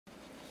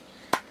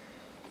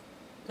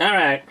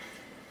Alright,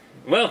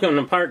 welcome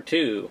to part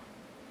 2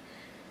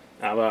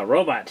 of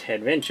Robot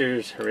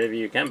Adventures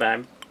review. Come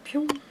by.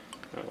 Pew.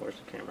 Oh, where's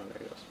the camera?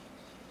 There it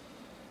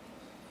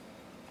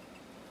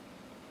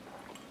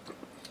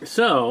goes.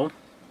 So,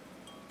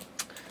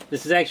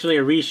 this is actually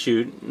a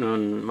reshoot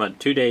on, what,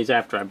 2 days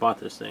after I bought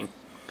this thing.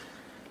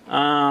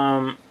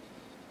 Yeah,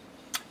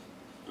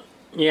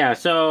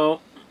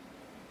 so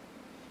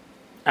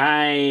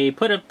I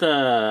put up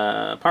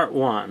the part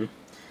 1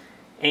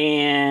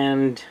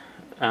 and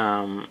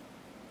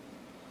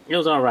it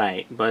was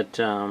alright, but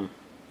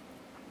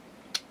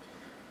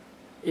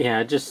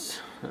yeah,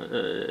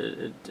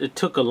 it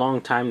took a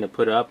long time to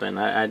put up, and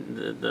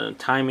the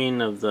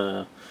timing of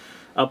the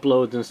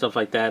uploads and stuff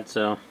like that,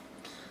 so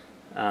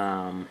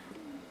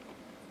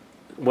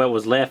what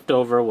was left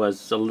over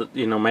was,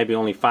 maybe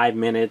only 5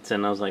 minutes,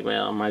 and I was like,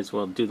 well, I might as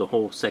well do the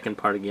whole second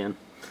part again.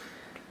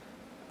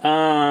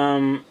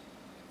 And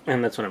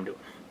that's what I'm doing.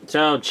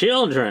 So,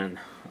 children,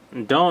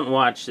 don't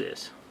watch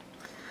this.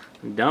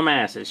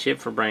 Dumbasses, shit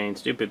for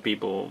brains, stupid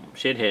people,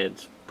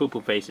 shitheads,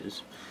 poo-poo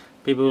faces.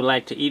 People who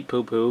like to eat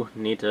poo-poo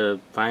need to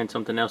find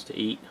something else to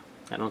eat.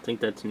 I don't think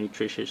that's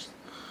nutritious.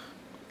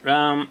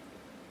 Yeah.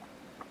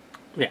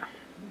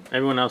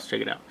 Everyone else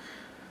check it out.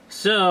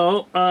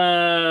 So,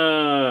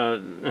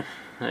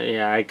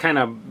 yeah, I kind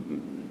of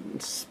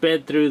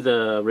sped through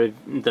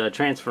the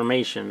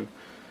transformation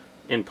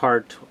in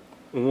part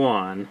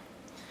 1.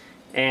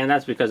 And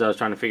that's because I was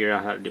trying to figure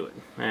out how to do it.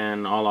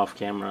 And all off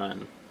camera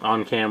and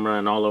on camera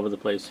and all over the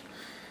place.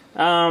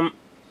 So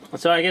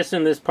I guess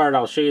in this part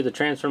I'll show you the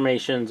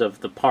transformations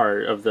of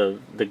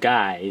the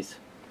guys.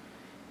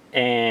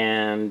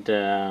 And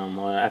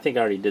well, I think I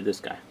already did this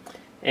guy.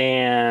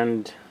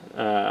 And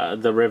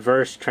the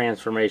reverse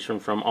transformation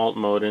from alt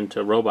mode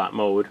into robot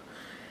mode.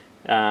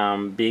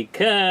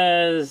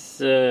 Because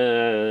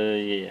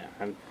yeah,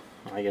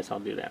 I guess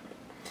I'll do that.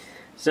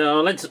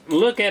 So let's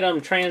look at him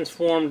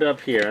transformed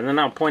up here, and then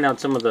I'll point out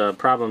some of the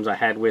problems I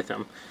had with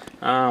him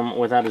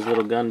without his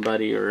little gun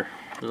buddy or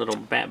little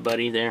bat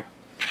buddy there.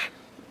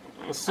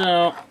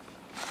 So,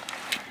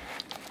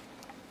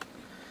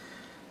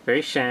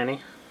 very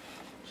shiny,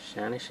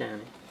 shiny.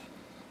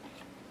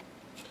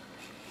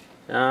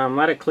 A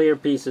lot of clear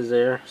pieces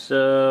there.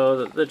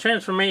 So the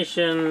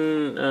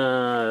transformation,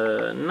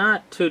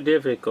 not too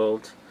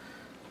difficult.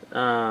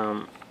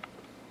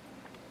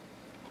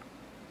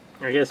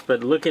 I guess,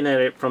 but looking at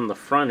it from the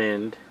front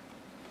end,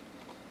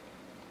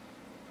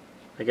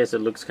 I guess it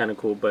looks kind of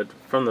cool, but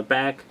from the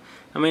back,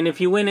 I mean,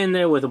 if you went in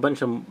there with a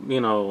bunch of,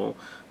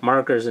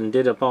 markers and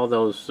did up all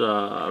those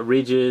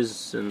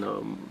ridges and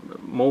the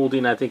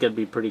molding, I think it'd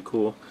be pretty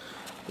cool.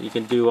 You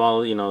can do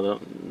all,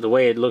 the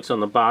way it looks on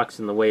the box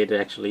and the way it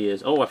actually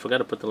is. Oh, I forgot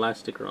to put the last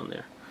sticker on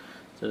there.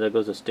 So there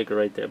goes a sticker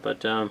right there,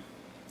 but,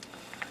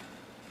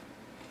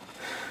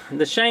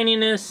 the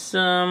shininess,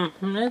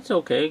 that's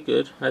okay,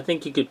 good. I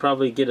think you could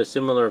probably get a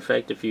similar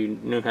effect if you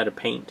knew how to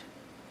paint.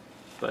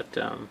 But,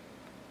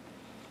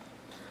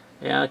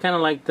 yeah, I kind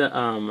of like the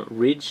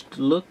ridged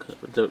look,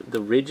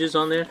 the ridges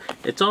on there.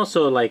 It's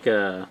also like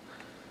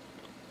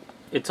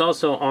it's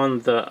also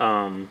on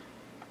the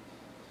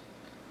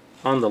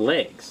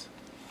legs.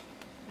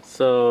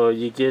 So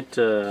you get,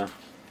 do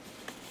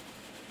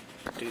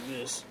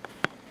this,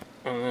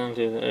 and then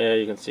do that. Yeah,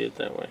 you can see it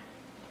that way.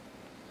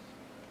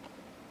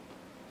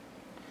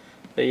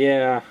 But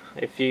yeah,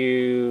 if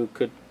you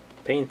could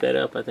paint that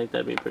up, I think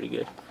that'd be pretty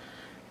good.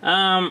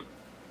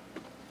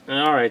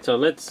 Alright, so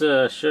let's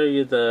show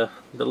you the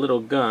little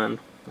gun.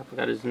 I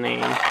forgot his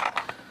name.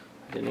 I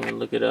didn't even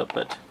look it up,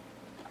 but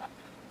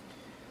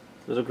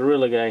there's a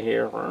gorilla guy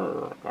here.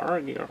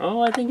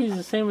 Oh, I think he's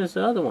the same as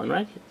the other one,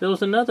 right? There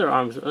was another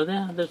arms. Oh,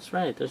 yeah, that's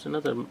right. There's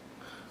another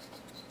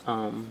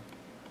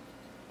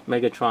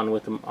Megatron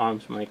with an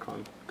arms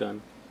micron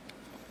gun.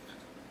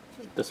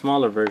 The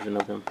smaller version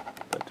of him,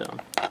 but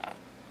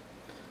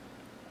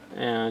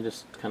and it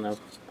just kind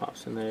of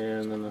pops in there,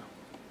 and then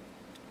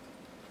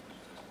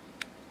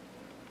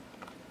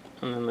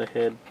the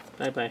head,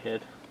 bye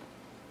head.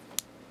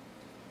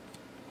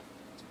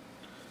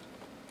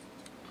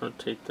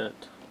 Rotate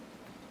that,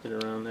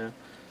 get around there,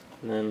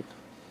 and then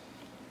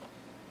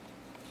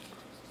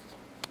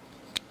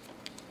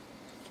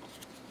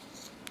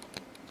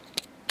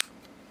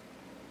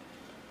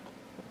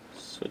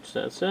switch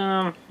that.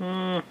 So,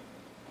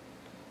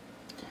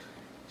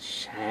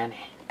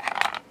 shiny.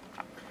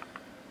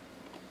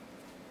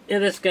 Yeah,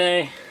 this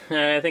guy,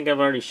 I think I've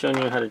already shown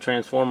you how to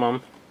transform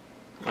him.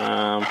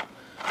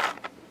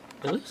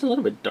 It looks a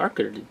little bit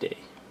darker today.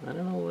 I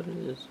don't know what it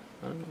is.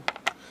 I don't know.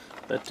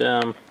 But,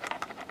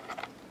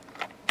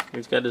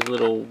 he's got his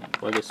little,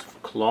 I guess,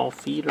 claw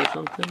feet or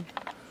something.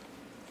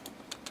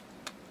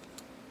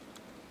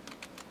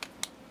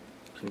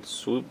 Can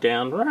swoop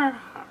down,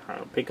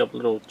 pick up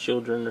little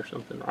children or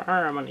something.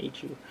 I'm gonna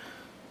eat you.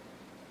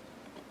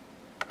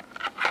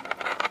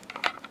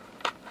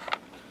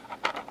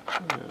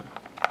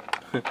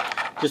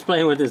 Just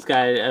playing with this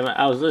guy.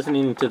 I was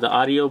listening to the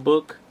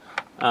audiobook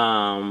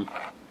when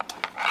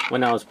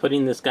I was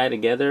putting this guy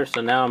together, so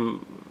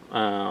now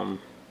I'm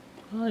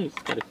Oh, he's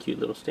got a cute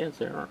little stance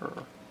there.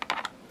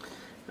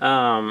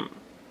 I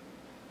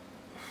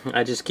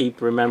just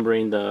keep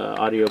remembering the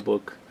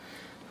audiobook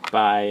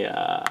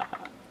by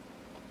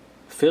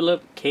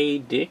Philip K.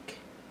 Dick,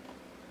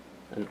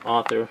 an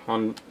author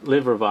on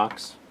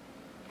LibriVox,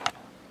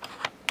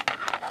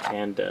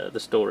 and the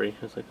story.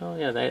 It's like, oh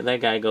yeah, that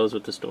guy goes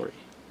with the story.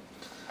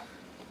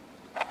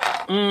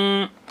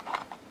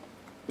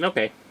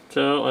 Okay,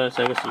 so I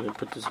guess you can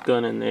put this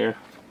gun in there.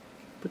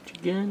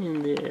 Put your gun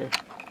in there.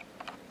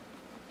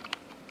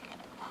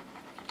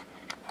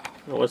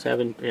 I was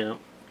having, you know.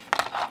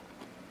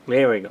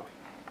 There we go.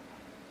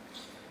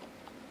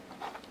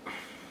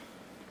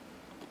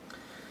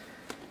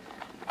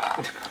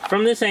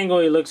 From this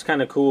angle, he looks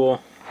kind of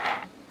cool.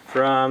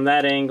 From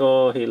that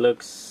angle, he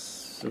looks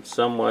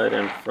somewhat,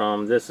 and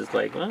from this, it's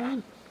like,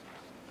 what?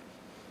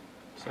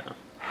 So,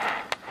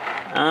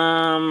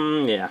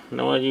 yeah.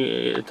 No, I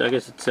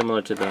guess it's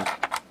similar to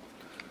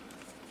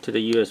the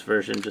US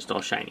version, just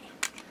all shiny.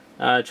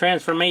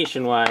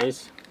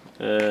 Transformation-wise,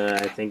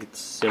 I think it's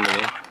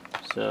similar.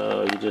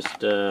 So you just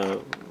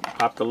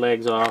pop the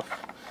legs off.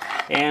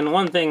 And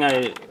one thing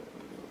I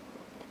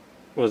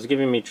was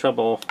giving me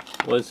trouble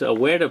was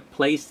where to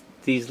place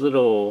these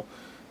little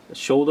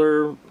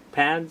shoulder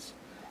pads,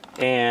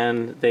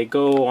 and they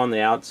go on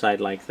the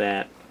outside like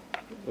that,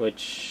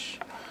 which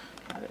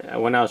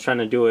when I was trying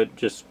to do it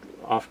just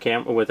off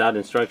camera without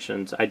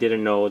instructions, I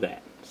didn't know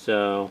that.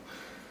 So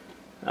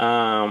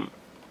I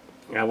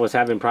was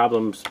having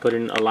problems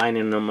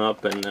aligning them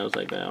up, and I was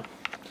like, well.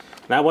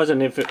 I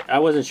wasn't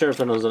sure if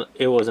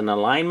it was an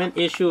alignment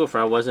issue, if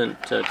I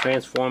wasn't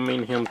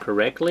transforming him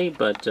correctly,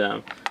 but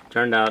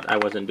turned out I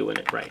wasn't doing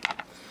it right.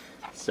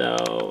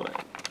 So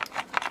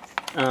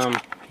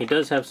he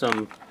does have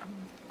some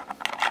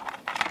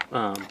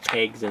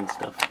pegs and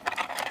stuff,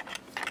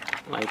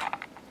 like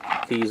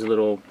these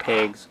little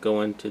pegs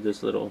go into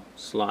this little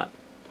slot,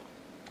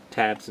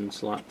 tabs and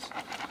slots.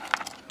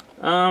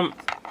 Not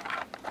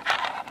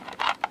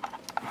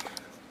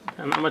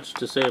much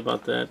to say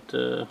about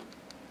that.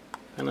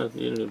 Kind of,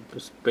 you know,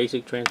 just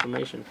basic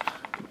transformation.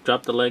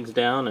 Drop the legs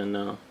down,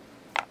 and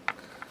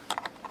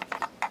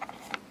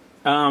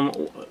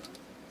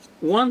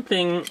one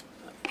thing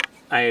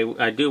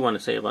I do want to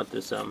say about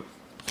this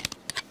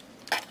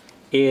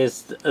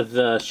is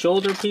the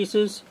shoulder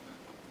pieces,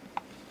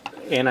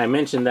 and I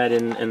mentioned that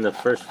in the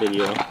first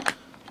video,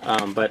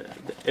 but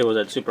it was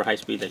at super high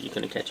speed that you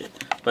couldn't catch it.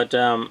 But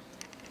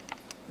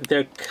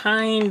they're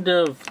kind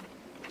of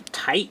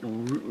tight,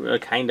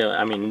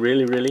 I mean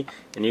really,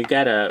 and you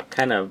gotta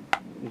kind of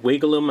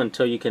wiggle them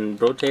until you can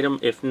rotate them.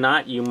 If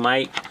not, you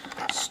might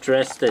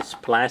stress this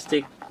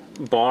plastic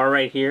bar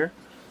right here,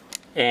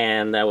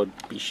 and that would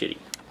be shitty,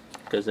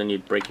 because then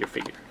you'd break your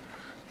figure,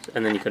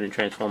 and then you couldn't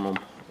transform them,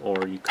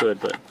 or you could,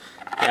 but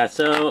yeah,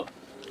 so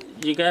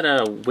you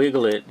gotta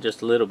wiggle it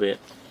just a little bit,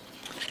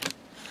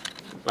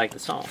 like the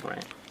song,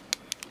 right?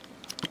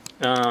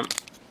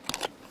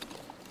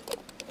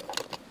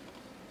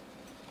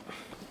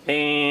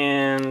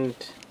 And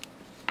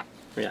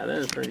yeah,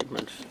 that's pretty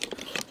much.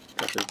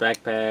 Got his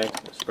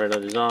backpack, spread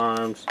out his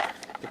arms,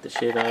 get the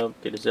shit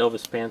up, get his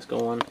Elvis pants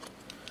going,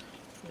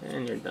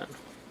 and you're done.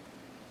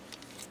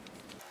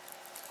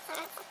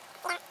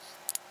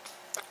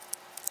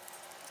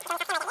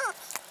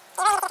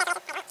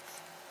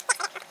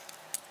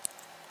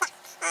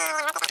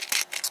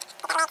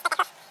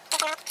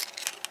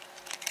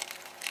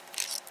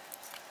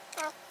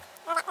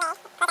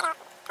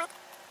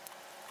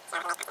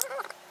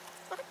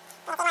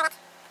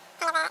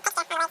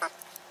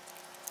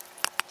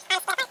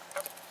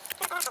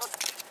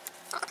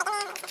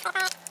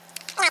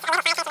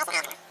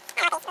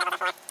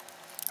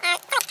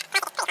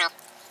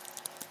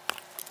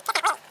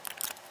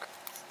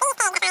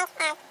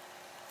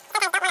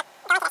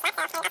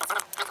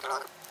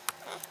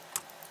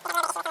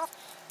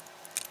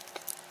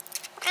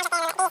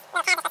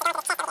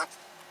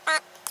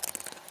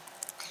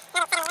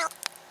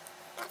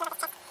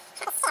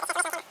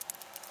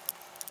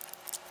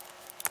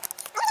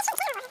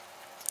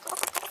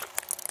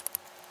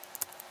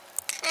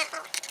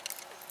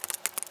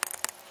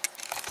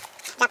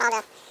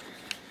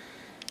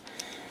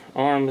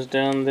 Arms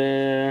down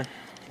there,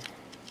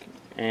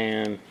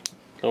 and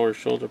lower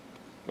shoulder.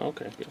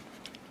 Okay, good.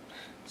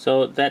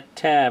 So that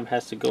tab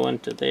has to go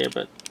into there,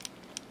 but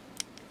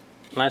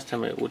last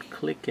time it would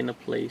click into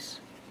place.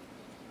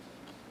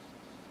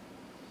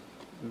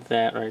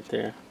 That right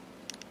there.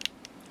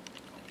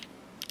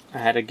 I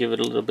had to give it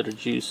a little bit of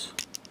juice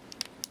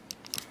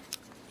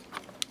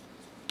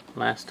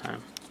last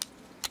time.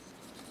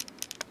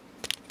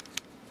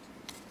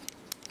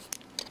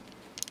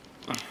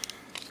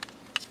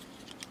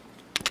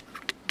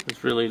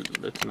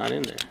 It's not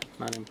in there.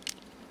 Not in.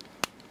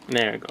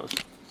 There it goes.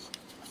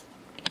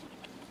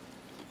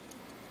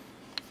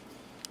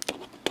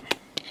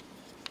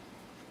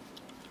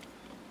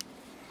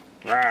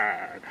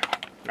 Rag.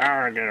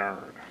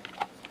 Megatron.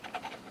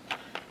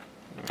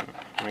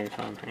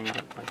 Megatron hang it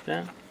up like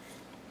that.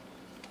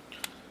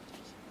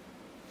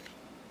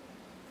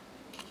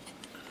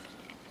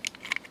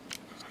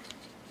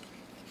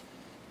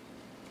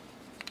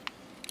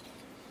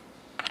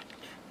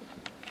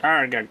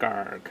 Arg, arg,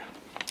 arg.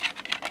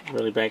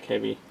 Really back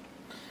heavy.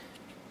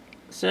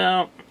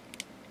 So,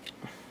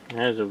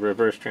 there's a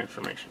reverse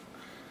transformation.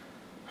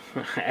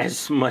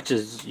 As much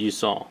as you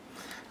saw.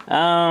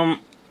 I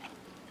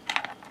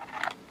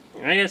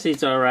guess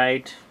he's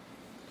alright.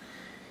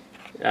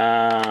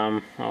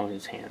 Oh,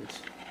 his hands.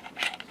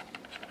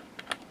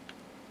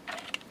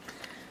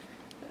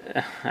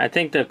 I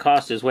think the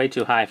cost is way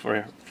too high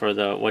for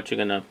the what you're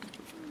gonna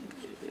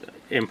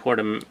import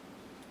them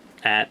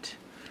at.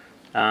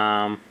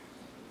 The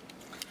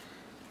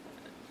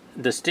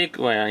stick,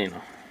 well, you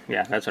know,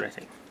 yeah, that's what I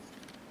think.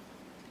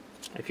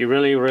 If you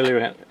really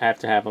have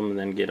to have them,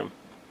 then get them.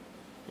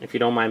 If you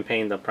don't mind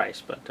paying the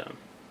price, but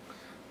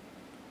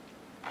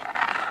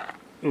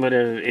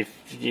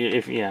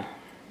if yeah,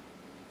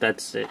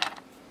 that's it.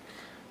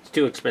 It's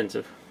too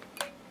expensive.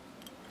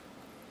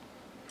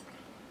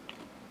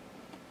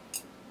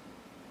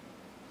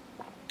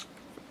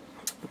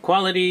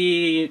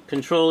 Quality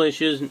control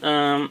issues.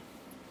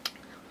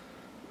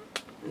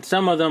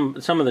 Some of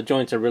the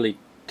joints are really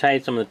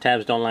tight. Some of the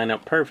tabs don't line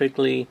up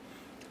perfectly,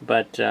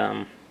 but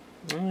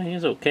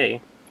he's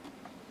okay.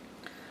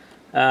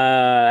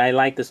 I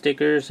like the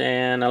stickers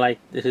and I like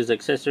his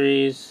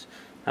accessories.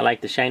 I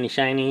like the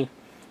shiny,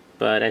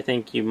 but I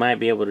think you might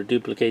be able to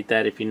duplicate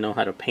that if you know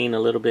how to paint a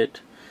little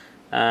bit.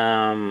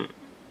 I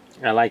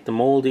like the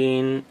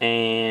molding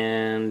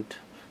and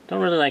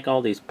don't really like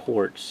all these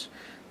ports.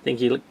 I think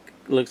he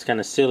looks kind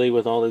of silly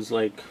with all these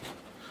like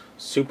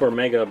super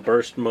mega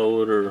burst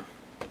mode or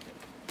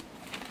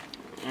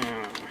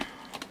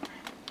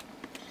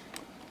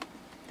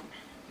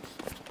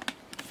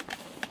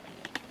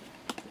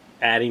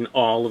adding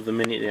all of the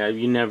mini.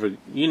 You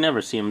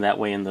never see him that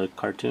way in the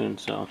cartoon,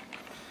 so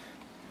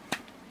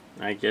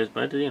I guess,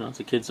 but you know, it's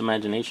a kid's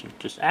imagination.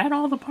 Just add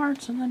all the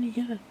parts and then you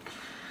get it.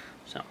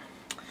 So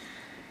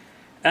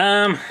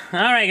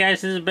alright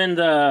guys, this has been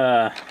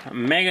the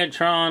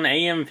Megatron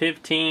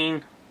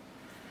AM15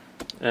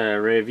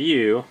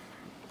 review.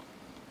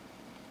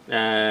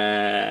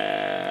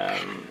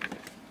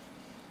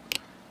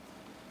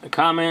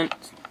 Comment,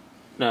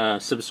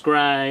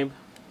 subscribe,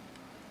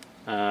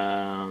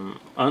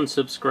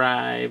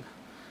 unsubscribe,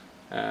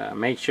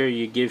 make sure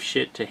you give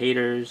shit to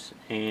haters,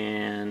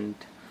 and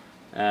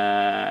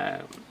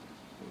I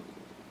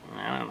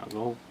don't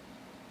know,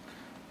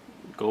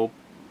 go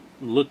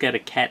look at a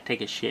cat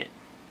take a shit.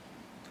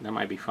 That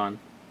might be fun.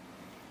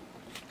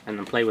 And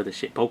then play with the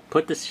shit.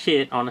 Put the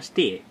shit on a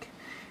stick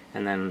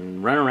and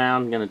then run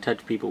around gonna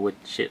touch people with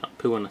shit,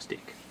 poo on a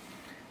stick.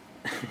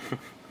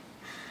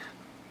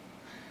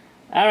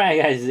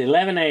 Alright guys,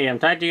 11 a.m.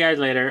 Talk to you guys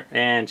later.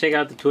 And check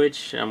out the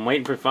Twitch. I'm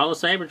waiting for Follow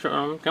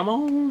Cybertron. Come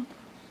on.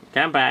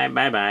 Come by.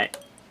 Bye-bye.